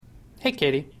Hey,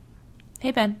 Katie.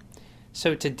 Hey, Ben.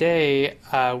 So today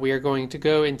we are going to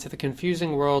go into the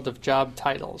confusing world of job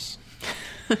titles.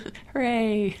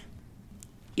 Hooray.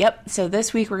 Yep, so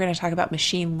this week we're going to talk about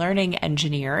machine learning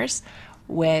engineers,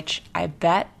 which I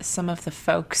bet some of the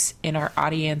folks in our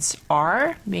audience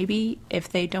are, maybe if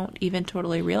they don't even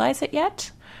totally realize it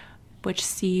yet, which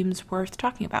seems worth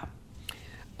talking about.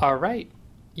 All right.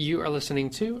 You are listening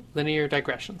to Linear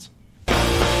Digressions.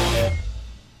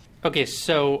 Okay,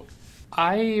 so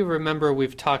I remember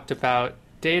we've talked about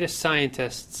data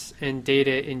scientists and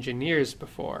data engineers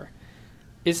before.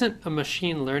 Isn't a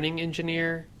machine learning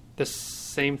engineer the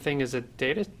same thing as a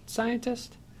data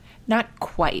scientist? Not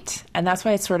quite, and that's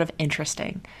why it's sort of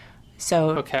interesting. So,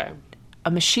 Okay.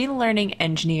 A machine learning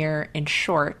engineer, in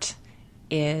short,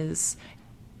 is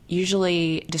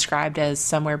usually described as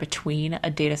somewhere between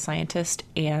a data scientist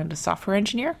and a software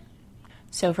engineer.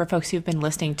 So for folks who've been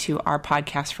listening to our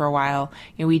podcast for a while,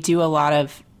 we do a lot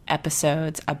of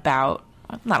episodes about,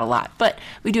 not a lot, but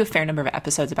we do a fair number of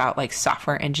episodes about like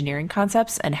software engineering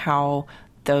concepts and how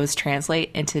those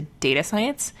translate into data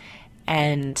science.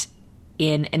 And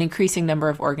in an increasing number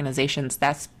of organizations,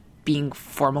 that's being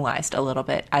formalized a little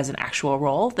bit as an actual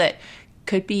role that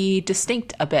could be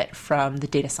distinct a bit from the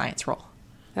data science role.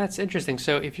 That's interesting.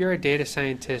 So if you're a data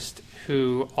scientist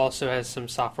who also has some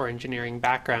software engineering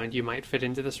background, you might fit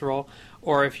into this role.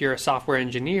 Or if you're a software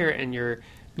engineer and you're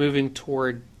moving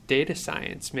toward data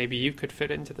science, maybe you could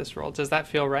fit into this role. Does that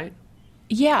feel right?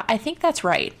 Yeah, I think that's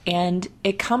right. And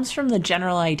it comes from the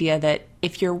general idea that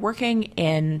if you're working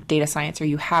in data science, or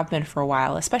you have been for a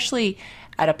while, especially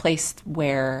at a place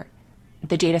where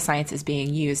the data science is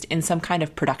being used in some kind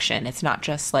of production, it's not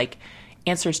just like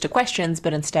answers to questions,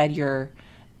 but instead you're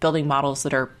building models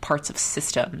that are parts of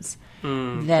systems,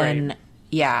 then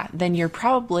you're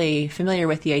probably familiar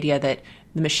with the idea that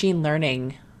the machine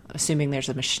learning, assuming there's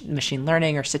a machine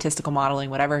learning or statistical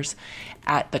modeling, whatever's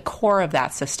at the core of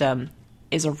that system,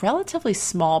 is a relatively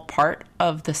small part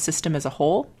of the system as a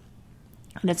whole.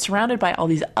 And it's surrounded by all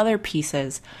these other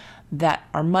pieces that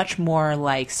are much more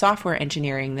like software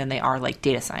engineering than they are like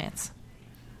data science.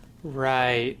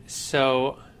 Right.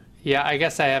 So, yeah, I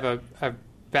guess I have a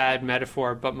bad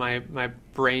metaphor, but my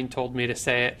brain told me to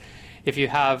say it. If you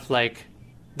have like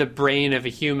the brain of a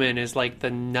human is like the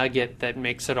nugget that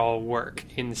makes it all work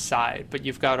inside, but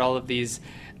you've got all of these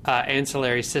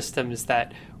ancillary systems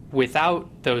that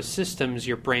without those systems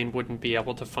your brain wouldn't be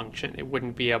able to function. It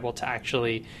wouldn't be able to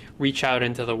actually reach out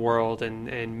into the world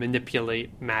and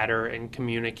manipulate matter and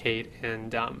communicate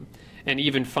and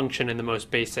even function in the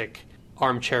most basic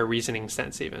armchair reasoning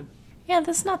sense even. Yeah,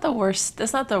 that's not the worst.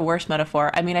 That's not the worst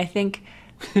metaphor. I mean, I think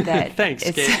that Thanks,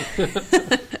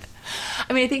 Kate.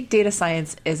 I think data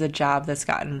science is a job that's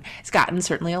gotten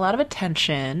certainly a lot of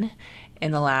attention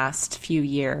in the last few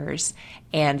years,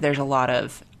 and there's a lot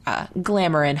of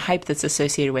glamour and hype that's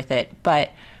associated with it.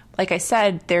 But like I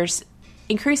said, there's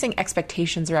increasing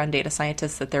expectations around data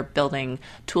scientists that they're building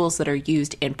tools that are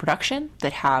used in production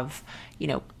that have,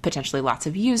 potentially lots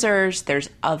of users. There's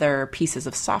other pieces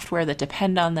of software that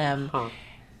depend on them. Huh.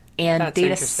 And That's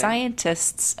data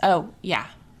scientists, Oh, yeah,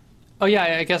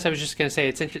 I guess I was just going to say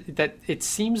that it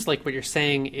seems like what you're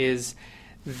saying is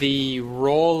the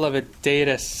role of a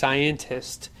data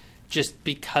scientist, just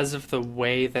because of the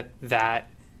way that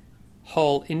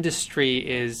whole industry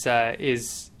is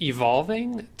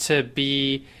evolving to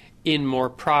be in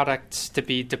more products, to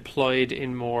be deployed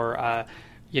in more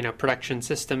production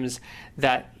systems,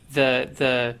 that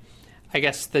the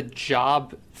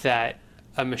job that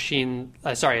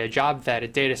a job that a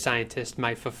data scientist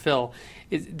might fulfill,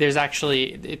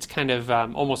 it's kind of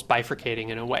almost bifurcating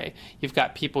in a way. You've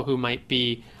got people who might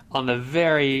be on the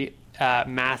very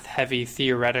math-heavy,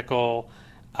 theoretical,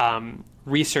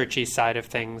 researchy side of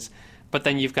things, but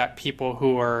then you've got people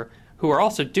who are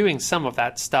also doing some of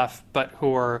that stuff, but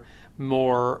who are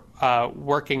more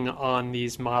working on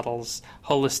these models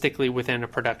holistically within a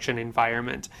production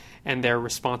environment, and they're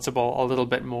responsible a little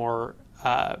bit more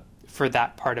for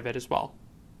that part of it as well.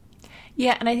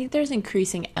 Yeah, and I think there's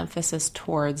increasing emphasis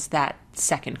towards that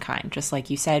second kind, just like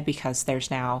you said, because there's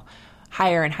now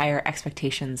higher and higher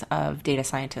expectations of data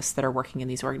scientists that are working in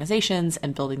these organizations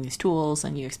and building these tools,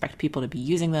 and you expect people to be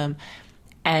using them.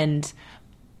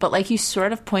 But like you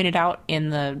sort of pointed out in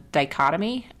the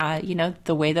dichotomy,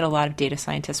 the way that a lot of data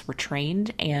scientists were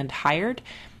trained and hired,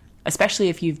 especially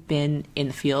if you've been in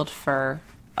the field for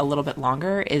a little bit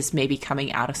longer, is maybe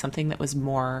coming out of something that was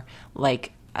more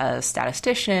like a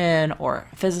statistician or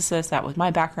a physicist. That was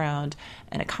my background,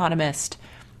 an economist.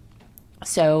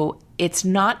 So it's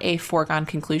not a foregone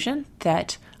conclusion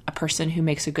that a person who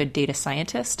makes a good data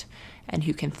scientist and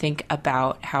who can think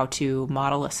about how to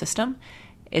model a system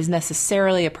is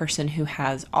necessarily a person who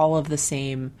has all of the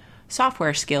same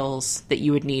software skills that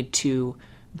you would need to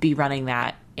be running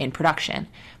that in production.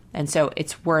 And so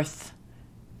it's worth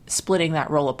splitting that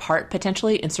role apart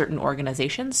potentially in certain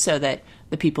organizations so that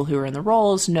the people who are in the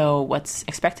roles know what's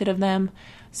expected of them,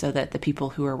 so that the people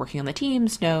who are working on the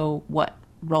teams know what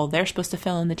role they're supposed to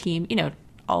fill in the team.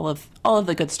 All of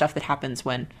the good stuff that happens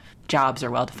when jobs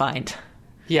are well defined.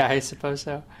 Yeah, I suppose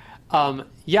so.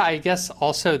 I guess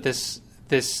also this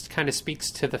kind of speaks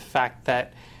to the fact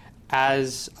that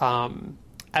as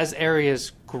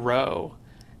areas grow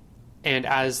and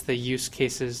as the use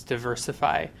cases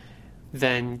diversify,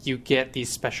 then you get these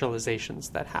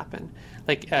specializations that happen.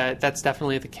 That's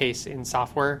definitely the case in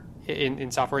software,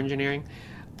 in software engineering.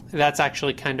 That's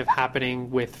actually kind of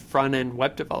happening with front-end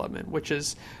web development, which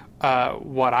is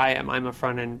what I am. I'm a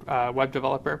front-end web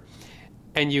developer.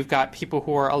 And you've got people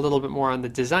who are a little bit more on the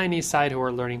designy side who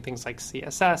are learning things like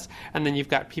CSS. And then you've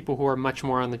got people who are much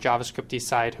more on the JavaScript-y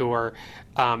side who are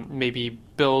maybe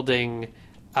building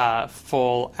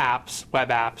full apps, web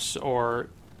apps, or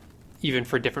even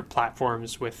for different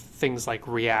platforms with things like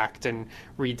React and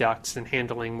Redux and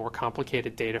handling more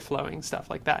complicated data flowing, stuff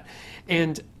like that.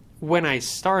 And when I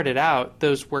started out,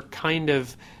 those were kind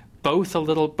of both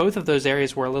of those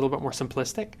areas were a little bit more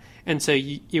simplistic. And so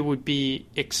it would be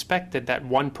expected that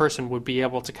one person would be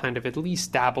able to kind of at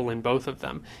least dabble in both of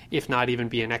them, if not even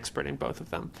be an expert in both of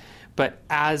them. But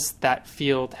as that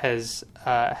field has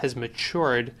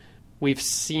matured, we've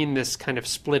seen this kind of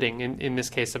splitting, in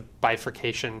this case, a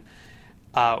bifurcation,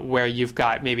 where you've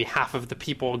got maybe half of the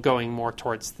people going more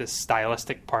towards this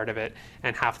stylistic part of it,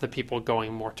 and half the people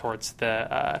going more towards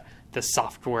the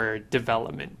software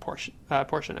development portion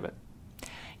of it.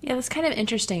 Yeah, that's kind of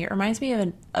interesting. It reminds me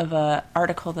of an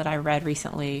article that I read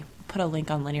recently. Put a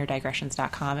link on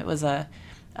lineardigressions.com. It was a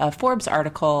Forbes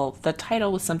article. The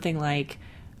title was something like,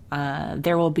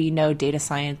 "There will be no data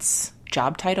science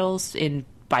job titles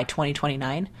by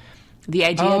 2029." The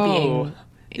idea being...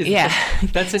 Yeah,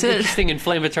 that's an interesting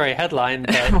inflammatory headline.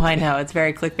 But... Well, I know, it's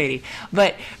very clickbaity,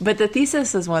 but the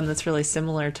thesis is one that's really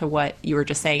similar to what you were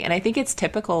just saying, and I think it's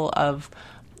typical of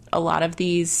a lot of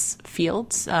these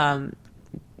fields,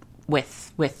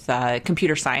 with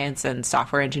computer science and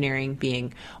software engineering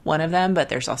being one of them. But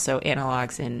there's also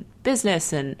analogs in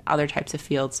business and other types of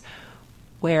fields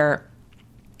where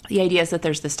the idea is that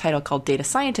there's this title called data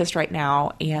scientist right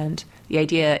now, and the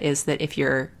idea is that if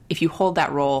you hold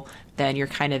that role, then you're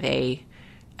kind of a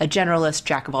generalist,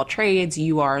 jack of all trades.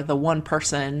 You are the one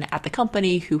person at the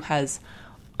company who has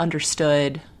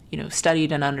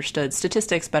studied and understood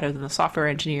statistics better than the software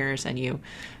engineers, and you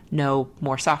know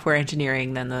more software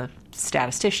engineering than the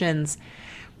statisticians.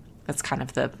 That's kind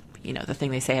of the thing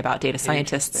they say about data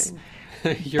scientists.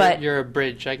 You're a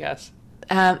bridge, I guess.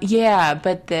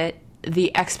 But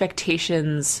the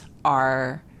expectations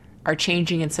are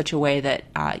changing in such a way that,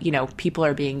 people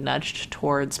are being nudged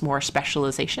towards more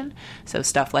specialization. So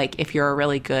stuff like if you're a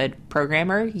really good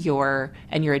programmer, you're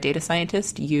a data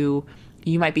scientist, you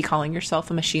might be calling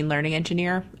yourself a machine learning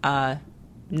engineer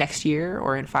next year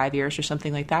or in 5 years or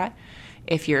something like that.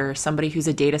 If you're somebody who's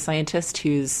a data scientist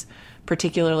who's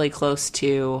particularly close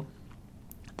to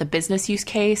the business use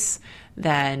case,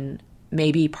 then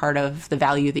maybe part of the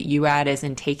value that you add is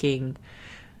in taking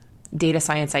data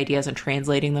science ideas and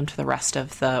translating them to the rest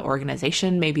of the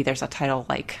organization. Maybe there's a title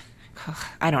like,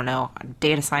 I don't know,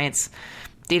 data science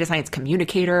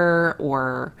communicator,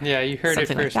 or you heard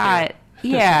something it first like that.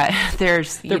 Yeah,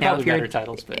 there's probably better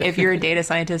titles. But if you're a data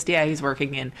scientist, he's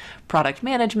working in product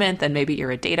management. Then maybe you're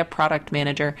a data product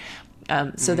manager.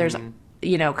 So there's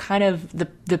kind of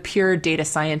the pure data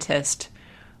scientist.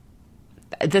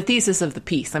 The thesis of the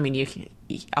piece. I mean,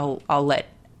 I'll let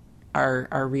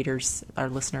our readers, our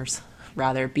listeners,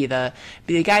 rather be the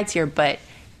guides here. But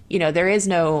there is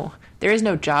no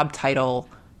job title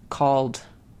called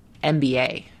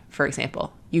MBA, for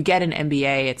example. You get an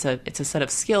MBA, it's a set of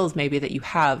skills maybe that you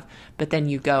have, but then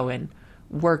you go and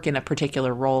work in a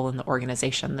particular role in the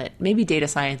organization. That maybe data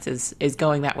science is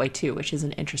going that way too, which is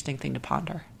an interesting thing to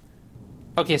ponder.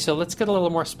 Okay, so let's get a little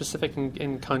more specific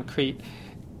and concrete.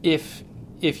 If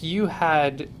you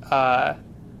had a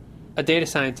data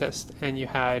scientist and you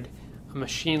had a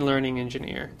machine learning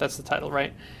engineer, that's the title,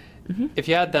 right? Mm-hmm. If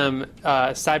you had them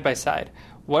side by side,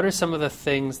 what are some of the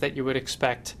things that you would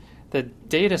expect the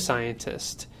data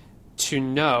scientist to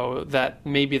know that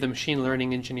maybe the machine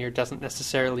learning engineer doesn't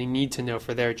necessarily need to know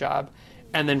for their job?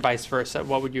 And then vice versa,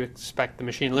 what would you expect the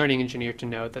machine learning engineer to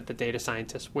know that the data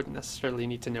scientist wouldn't necessarily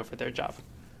need to know for their job?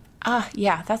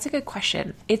 Yeah, that's a good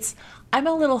question. I'm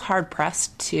a little hard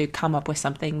pressed to come up with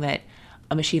something that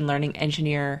a machine learning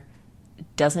engineer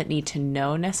doesn't need to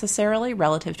know necessarily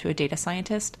relative to a data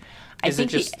scientist. Is it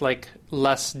just like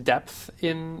less depth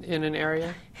in an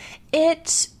area?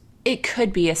 It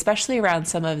could be, especially around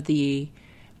some of the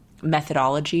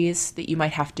methodologies that you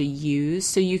might have to use.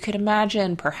 So you could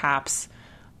imagine perhaps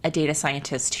a data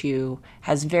scientist who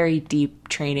has very deep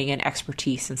training and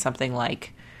expertise in something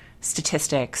like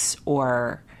statistics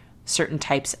or certain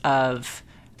types of,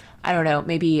 I don't know,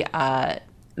 maybe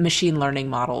machine learning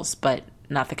models, but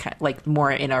not the kind, like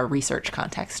more in a research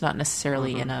context, not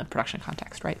necessarily in a production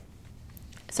context, right?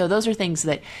 So those are things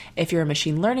that if you're a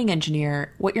machine learning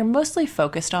engineer, what you're mostly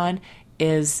focused on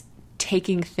is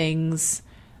taking things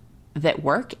that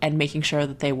work and making sure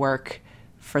that they work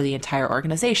for the entire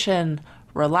organization,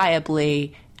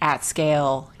 reliably, at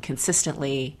scale,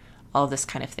 consistently, all this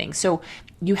kind of thing. So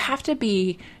you have to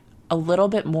be a little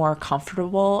bit more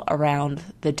comfortable around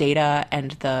the data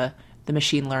and the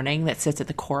machine learning that sits at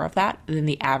the core of that than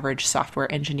the average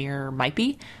software engineer might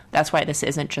be. That's why this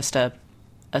isn't just a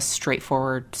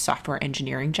straightforward software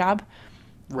engineering job.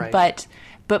 Right.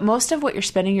 But most of what you're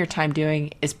spending your time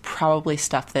doing is probably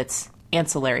stuff that's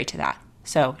ancillary to that.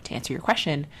 So to answer your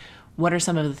question, what are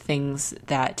some of the things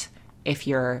that if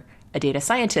you're a data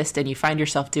scientist and you find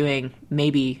yourself doing,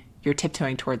 maybe you're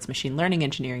tiptoeing towards machine learning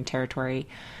engineering territory,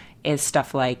 is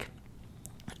stuff like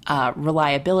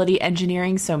reliability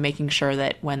engineering. So making sure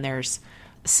that when there's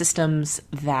systems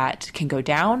that can go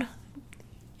down,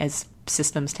 as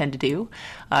systems tend to do,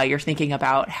 you're thinking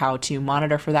about how to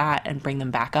monitor for that and bring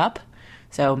them back up.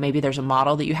 So maybe there's a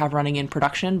model that you have running in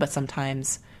production, but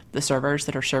sometimes the servers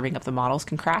that are serving up the models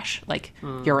can crash. Like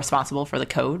you're responsible for the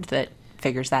code that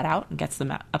figures that out and gets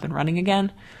them up and running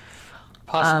again.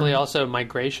 Possibly also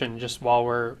migration, just while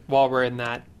we're in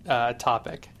that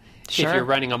topic. Sure. If you're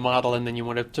running a model and then you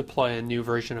want to deploy a new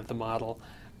version of the model,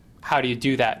 how do you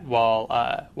do that while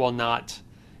not,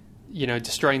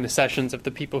 destroying the sessions of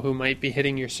the people who might be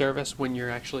hitting your service when you're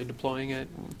actually deploying it?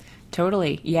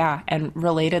 Totally, yeah. And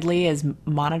relatedly is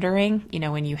monitoring.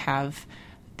 When you have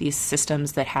these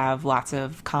systems that have lots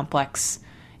of complex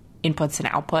inputs and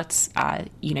outputs,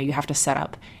 you have to set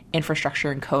up infrastructure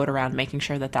and code around making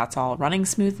sure that that's all running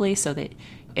smoothly so that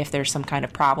if there's some kind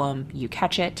of problem, you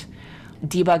catch it.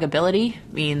 Debugability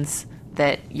means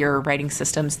that you're writing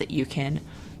systems that you can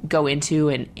go into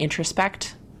and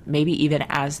introspect, maybe even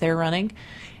as they're running.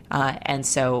 And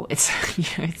so it's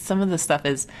some of the stuff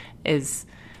is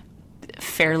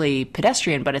fairly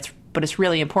pedestrian, but it's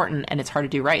really important and it's hard to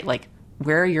do right. Like,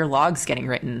 where are your logs getting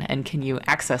written, and can you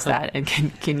access that? And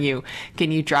can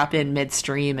you drop in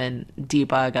midstream and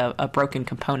debug a broken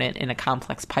component in a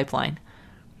complex pipeline?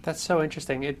 That's so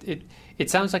interesting. It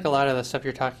sounds like a lot of the stuff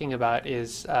you're talking about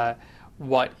is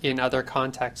what in other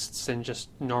contexts in just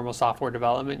normal software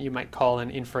development you might call an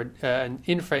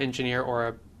infra engineer or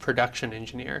a production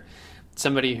engineer,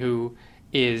 somebody who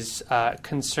is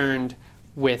concerned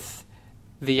with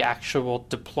the actual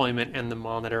deployment and the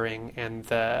monitoring and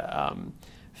the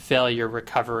failure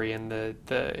recovery and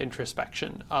the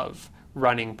introspection of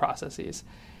running processes.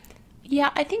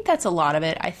 Yeah, I think that's a lot of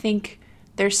it. I think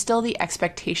there's still the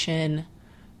expectation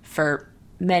for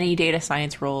many data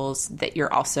science roles that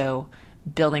you're also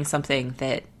building something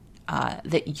that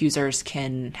that users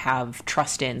can have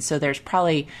trust in. So there's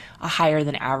probably a higher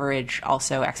than average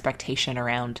also expectation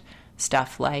around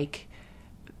stuff like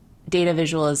data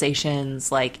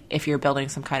visualizations. Like if you're building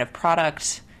some kind of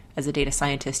product as a data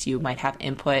scientist, you might have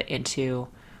input into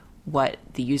what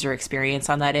the user experience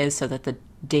on that is so that the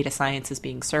data science is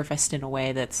being surfaced in a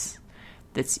way that's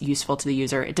useful to the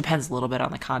user. It depends a little bit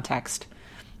on the context.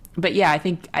 But yeah, I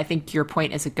think your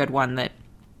point is a good one, that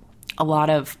a lot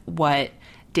of what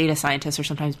data scientists are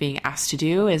sometimes being asked to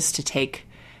do is to take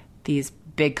these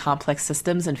big complex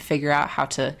systems and figure out how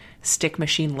to stick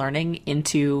machine learning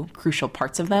into crucial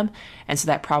parts of them. And so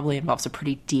that probably involves a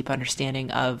pretty deep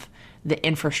understanding of the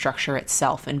infrastructure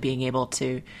itself and being able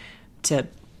to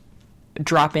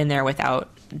drop in there without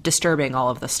disturbing all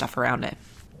of the stuff around it.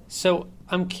 So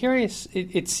I'm curious,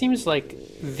 it seems like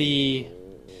the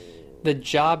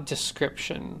job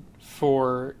description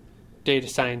for data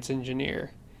science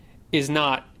engineer it's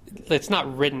not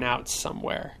written out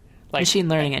somewhere. Like machine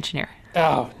learning engineer.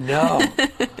 Oh, no.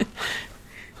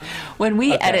 When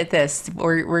we edit this,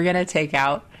 we're going to take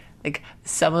out like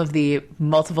some of the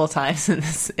multiple times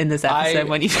in this episode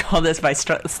when you call this by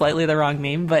slightly the wrong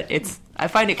name, but I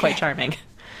find it quite charming.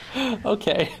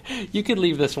 Okay. You could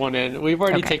leave this one in. We've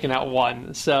already taken out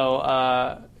one.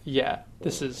 So, yeah,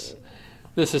 this is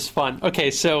fun.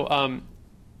 Okay, so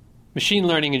machine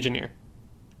learning engineer.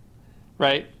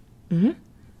 Right? Mm-hmm.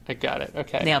 I got it.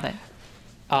 Okay. Nailed it.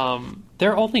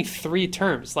 there are only 3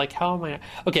 terms. Like, how am I?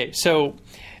 Okay, so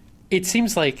it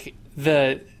seems like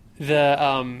the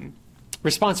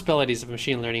responsibilities of a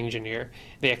machine learning engineer,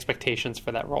 the expectations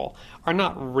for that role, are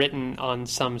not written on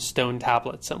some stone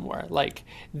tablet somewhere. Like,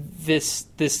 this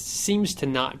seems to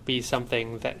not be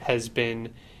something that has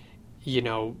been,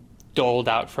 doled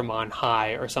out from on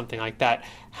high or something like that.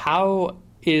 How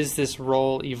is this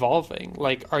role evolving?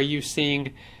 Like, are you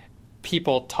seeing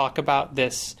people talk about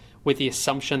this with the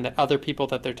assumption that other people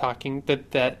that they're talking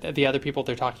that the other people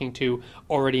they're talking to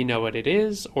already know what it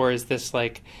is, or is this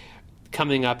like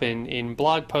coming up in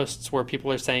blog posts where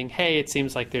people are saying, hey, it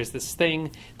seems like there's this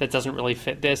thing that doesn't really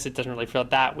fit this, it doesn't really fit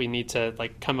that, we need to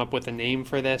like come up with a name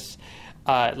for this?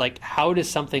 Like, how does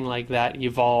something like that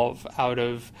evolve out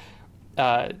of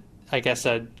I guess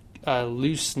a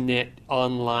loose-knit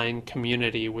online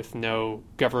community with no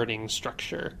governing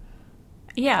structure?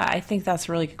 Yeah, I think that's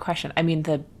a really good question. I mean,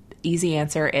 the easy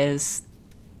answer is,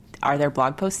 are there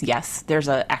blog posts? Yes. There's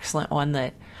an excellent one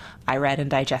that I read and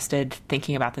digested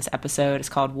thinking about this episode. It's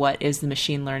called What is the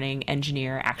Machine Learning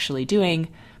Engineer Actually Doing?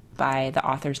 By the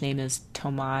author's name is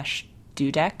Tomasz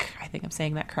Dudek. I think I'm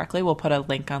saying that correctly. We'll put a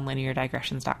link on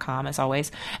lineardigressions.com as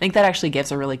always. I think that actually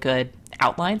gives a really good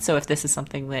outline. So if this is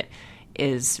something that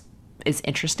is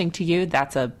interesting to you,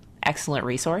 that's an excellent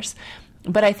resource.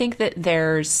 But I think that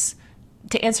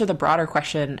to answer the broader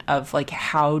question of like,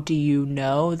 how do you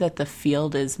know that the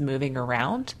field is moving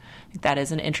around? That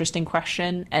is an interesting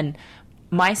question. And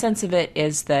my sense of it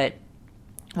is that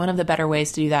one of the better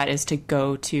ways to do that is to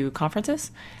go to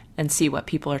conferences and see what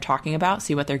people are talking about,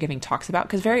 see what they're giving talks about.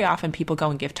 Because very often people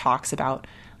go and give talks about,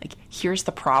 like, here's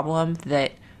the problem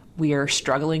that we are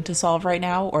struggling to solve right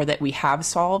now, or that we have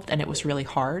solved and it was really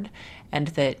hard, and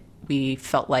that we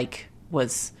felt like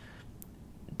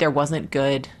there wasn't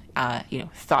good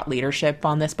thought leadership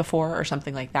on this before, or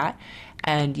something like that.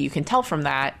 And you can tell from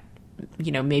that,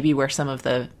 maybe where some of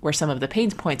the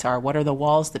pain points are, what are the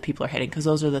walls that people are hitting, because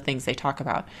those are the things they talk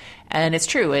about. And it's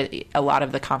true, a lot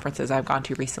of the conferences I've gone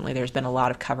to recently, there's been a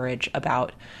lot of coverage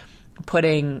about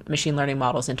putting machine learning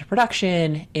models into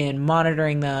production, in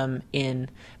monitoring them, in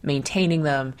maintaining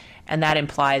them, and that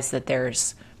implies that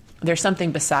there's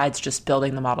something besides just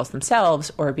building the models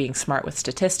themselves or being smart with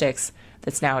statistics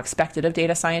that's now expected of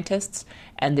data scientists,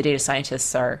 and the data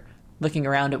scientists are looking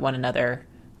around at one another,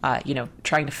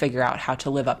 trying to figure out how to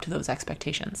live up to those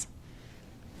expectations.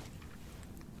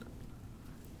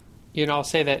 I'll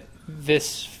say that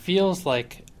this feels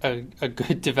like a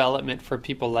good development for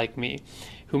people like me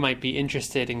who might be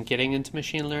interested in getting into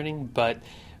machine learning, but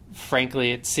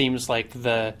frankly, it seems like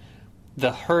the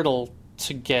hurdle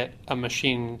to get a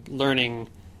machine learning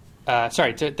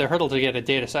the hurdle to get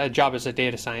a job as a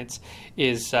data science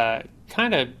is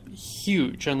kind of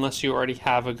huge unless you already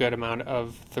have a good amount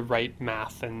of the right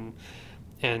math and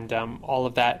all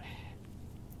of that.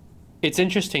 It's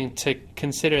interesting to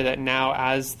consider that now,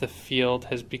 as the field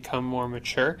has become more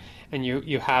mature and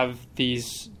you have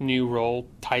these new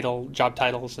job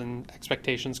titles and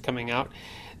expectations coming out,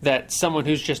 that someone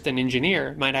who's just an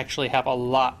engineer might actually have a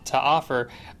lot to offer,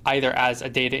 either as a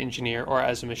data engineer or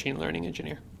as a machine learning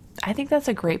engineer. I think that's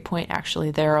a great point,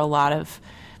 actually. There are a lot of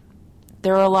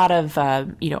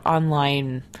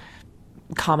online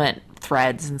comment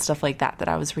threads and stuff like that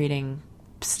I was reading,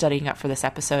 studying up for this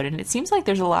episode, and it seems like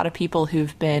there's a lot of people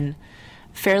who've been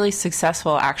fairly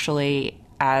successful, actually,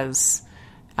 as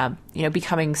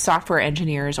becoming software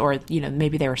engineers, or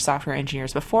maybe they were software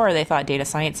engineers before. They thought data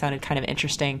science sounded kind of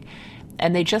interesting,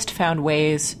 and they just found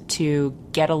ways to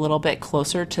get a little bit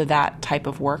closer to that type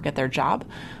of work at their job,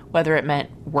 whether it meant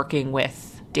working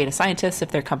with data scientists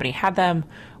if their company had them,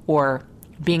 or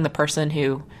being the person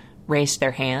who raised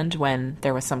their hand when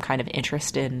there was some kind of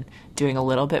interest in doing a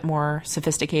little bit more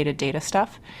sophisticated data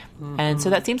stuff. Mm-hmm. And so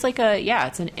that seems like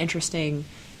it's an interesting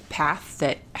path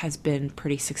that has been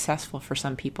pretty successful for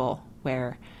some people,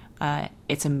 where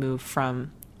it's a move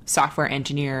from software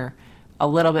engineer a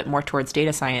little bit more towards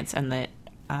data science, and that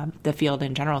the field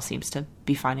in general seems to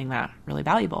be finding that really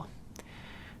valuable.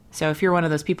 So if you're one of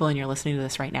those people and you're listening to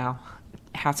this right now,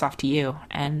 hats off to you,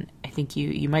 and I think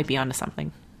you might be onto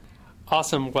something.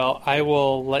 Awesome. Well, I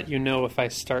will let you know if I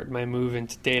start my move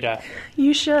into data.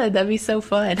 You should. That'd be so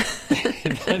fun.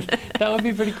 that would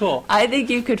be pretty cool. I think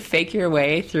you could fake your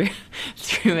way through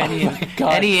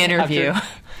any interview.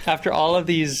 After all of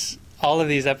these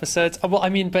episodes. Well, I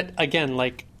mean, but again,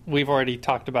 like we've already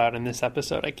talked about in this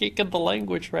episode, I can't get the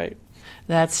language right.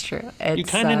 That's true. You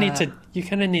kind of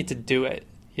need to do it,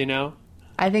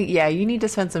 I think, you need to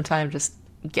spend some time just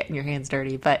getting your hands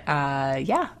dirty. But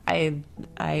yeah,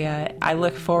 I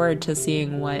look forward to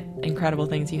seeing what incredible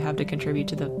things you have to contribute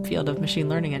to the field of machine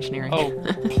learning engineering. Oh,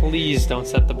 please don't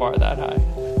set the bar that high.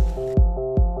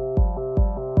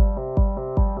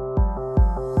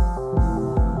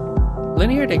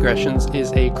 Linear Digressions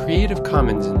is a Creative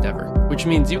Commons endeavor, which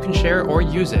means you can share or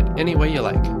use it any way you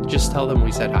like. Just tell them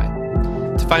we said hi.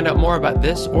 To find out more about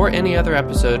this or any other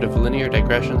episode of Linear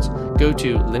Digressions, go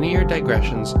to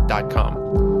lineardigressions.com.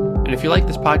 And if you like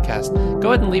this podcast, go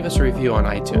ahead and leave us a review on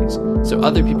iTunes so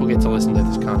other people get to listen to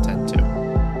this content too.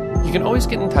 You can always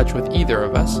get in touch with either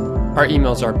of us. Our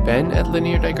emails are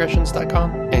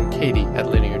ben@lineardigressions.com and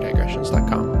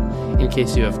katie@lineardigressions.com in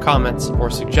case you have comments or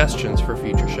suggestions for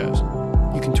future shows.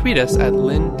 You can tweet us at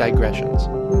lindigressions.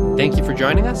 Thank you for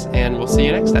joining us, and we'll see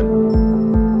you next time.